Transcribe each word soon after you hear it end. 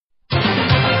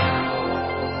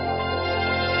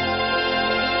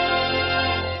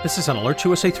This is an Alert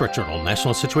USA Threat Journal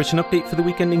National Situation Update for the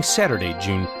week ending Saturday,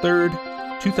 June 3rd,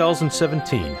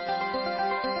 2017.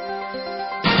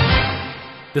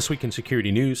 This week in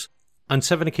security news. On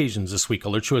 7 occasions this week,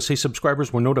 Alert USA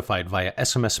subscribers were notified via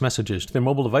SMS messages to their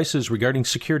mobile devices regarding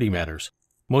security matters.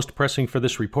 Most pressing for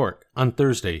this report, on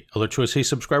Thursday, Alert USA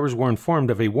subscribers were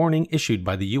informed of a warning issued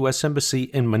by the U.S. Embassy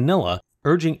in Manila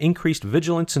urging increased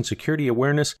vigilance and security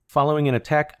awareness following an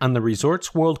attack on the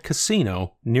Resorts World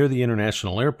Casino near the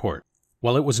international airport.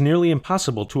 While it was nearly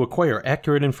impossible to acquire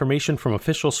accurate information from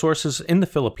official sources in the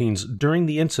Philippines during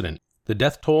the incident, the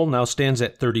death toll now stands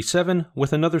at 37,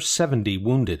 with another 70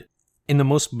 wounded. In the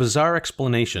most bizarre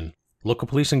explanation, local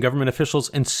police and government officials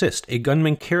insist a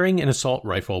gunman carrying an assault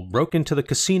rifle broke into the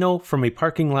casino from a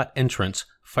parking lot entrance,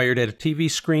 fired at a TV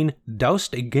screen,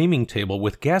 doused a gaming table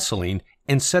with gasoline,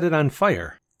 and set it on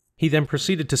fire. He then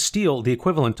proceeded to steal the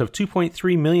equivalent of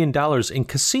 $2.3 million in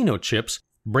casino chips,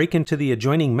 break into the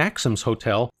adjoining Maxim's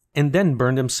Hotel, and then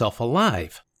burned himself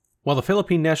alive. While the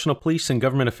Philippine National Police and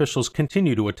government officials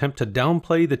continue to attempt to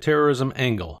downplay the terrorism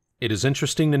angle, it is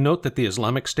interesting to note that the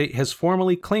Islamic State has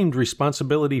formally claimed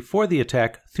responsibility for the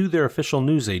attack through their official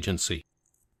news agency.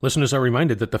 Listeners are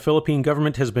reminded that the Philippine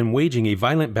government has been waging a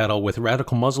violent battle with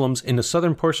radical Muslims in the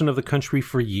southern portion of the country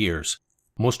for years.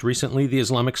 Most recently, the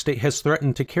Islamic State has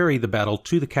threatened to carry the battle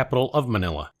to the capital of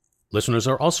Manila. Listeners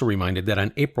are also reminded that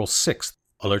on April 6th,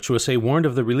 Alert USA warned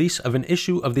of the release of an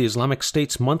issue of the Islamic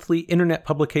State's monthly internet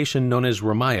publication known as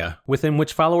Rumaya, within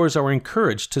which followers are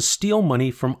encouraged to steal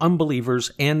money from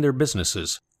unbelievers and their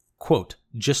businesses. Quote,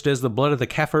 "Just as the blood of the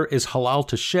kafir is halal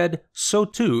to shed, so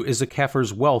too is the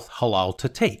kafir's wealth halal to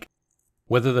take."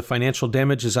 Whether the financial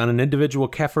damage is on an individual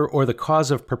kafir or the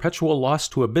cause of perpetual loss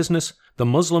to a business, the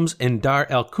Muslims in Dar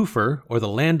al-Kufr, or the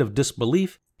land of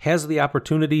disbelief, has the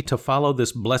opportunity to follow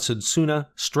this blessed sunnah,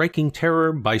 striking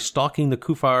terror by stalking the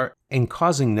kuffar and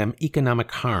causing them economic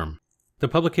harm. The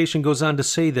publication goes on to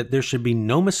say that there should be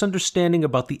no misunderstanding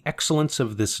about the excellence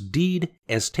of this deed,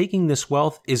 as taking this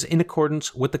wealth is in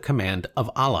accordance with the command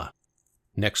of Allah.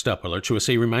 Next up, Alert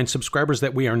USA reminds subscribers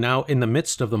that we are now in the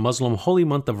midst of the Muslim holy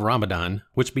month of Ramadan,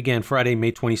 which began Friday,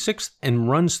 May 26th and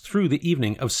runs through the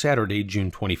evening of Saturday, June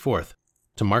 24th.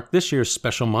 To mark this year's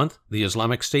special month, the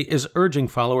Islamic State is urging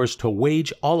followers to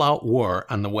wage all-out war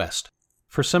on the West.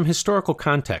 For some historical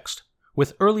context,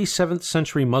 with early 7th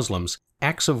century Muslims,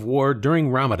 acts of war during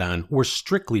Ramadan were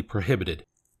strictly prohibited.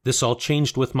 This all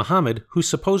changed with Muhammad, who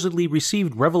supposedly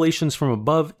received revelations from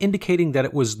above indicating that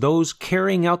it was those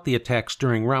carrying out the attacks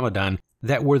during Ramadan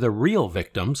that were the real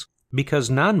victims, because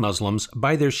non-Muslims,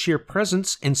 by their sheer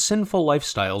presence and sinful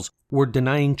lifestyles, were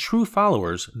denying true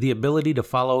followers the ability to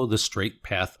follow the straight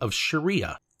path of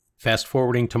Sharia. Fast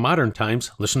forwarding to modern times,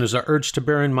 listeners are urged to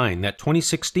bear in mind that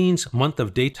 2016's month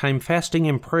of daytime fasting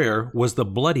and prayer was the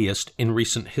bloodiest in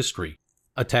recent history.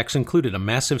 Attacks included a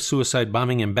massive suicide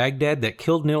bombing in Baghdad that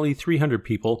killed nearly 300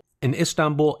 people, an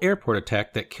Istanbul airport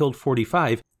attack that killed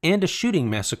 45, and a shooting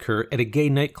massacre at a gay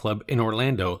nightclub in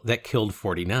Orlando that killed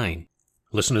 49.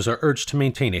 Listeners are urged to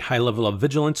maintain a high level of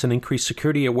vigilance and increase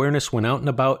security awareness when out and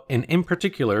about, and in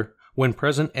particular, when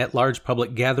present at large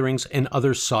public gatherings and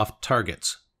other soft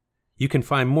targets. You can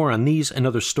find more on these and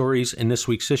other stories in this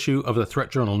week's issue of the Threat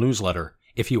Journal newsletter.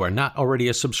 If you are not already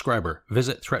a subscriber,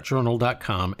 visit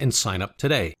threatjournal.com and sign up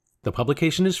today. The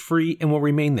publication is free and will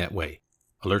remain that way.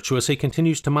 Alert USA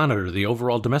continues to monitor the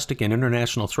overall domestic and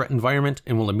international threat environment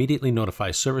and will immediately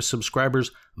notify service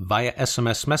subscribers via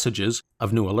SMS messages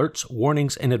of new alerts,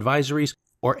 warnings, and advisories,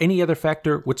 or any other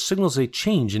factor which signals a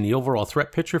change in the overall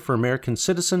threat picture for American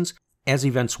citizens as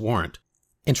events warrant.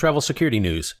 In travel security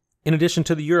news, in addition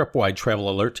to the Europe-wide travel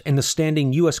alert and the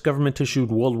standing U.S.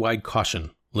 government-issued worldwide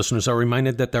caution, listeners are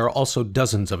reminded that there are also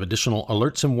dozens of additional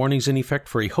alerts and warnings in effect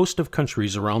for a host of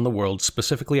countries around the world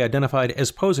specifically identified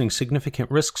as posing significant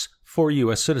risks for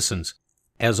U.S. citizens.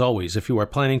 As always, if you are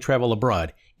planning travel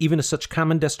abroad, even to such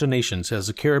common destinations as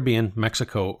the Caribbean,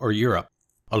 Mexico, or Europe,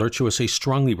 Alert USA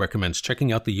strongly recommends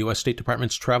checking out the U.S. State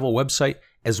Department's travel website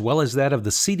as well as that of the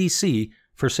CDC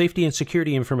for safety and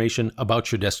security information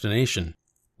about your destination.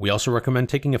 We also recommend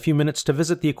taking a few minutes to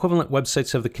visit the equivalent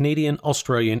websites of the Canadian,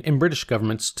 Australian, and British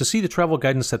governments to see the travel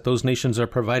guidance that those nations are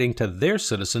providing to their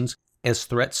citizens, as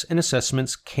threats and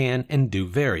assessments can and do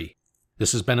vary.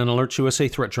 This has been an Alert USA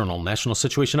Threat Journal National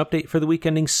Situation Update for the week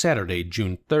ending Saturday,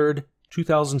 June 3rd,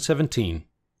 2017.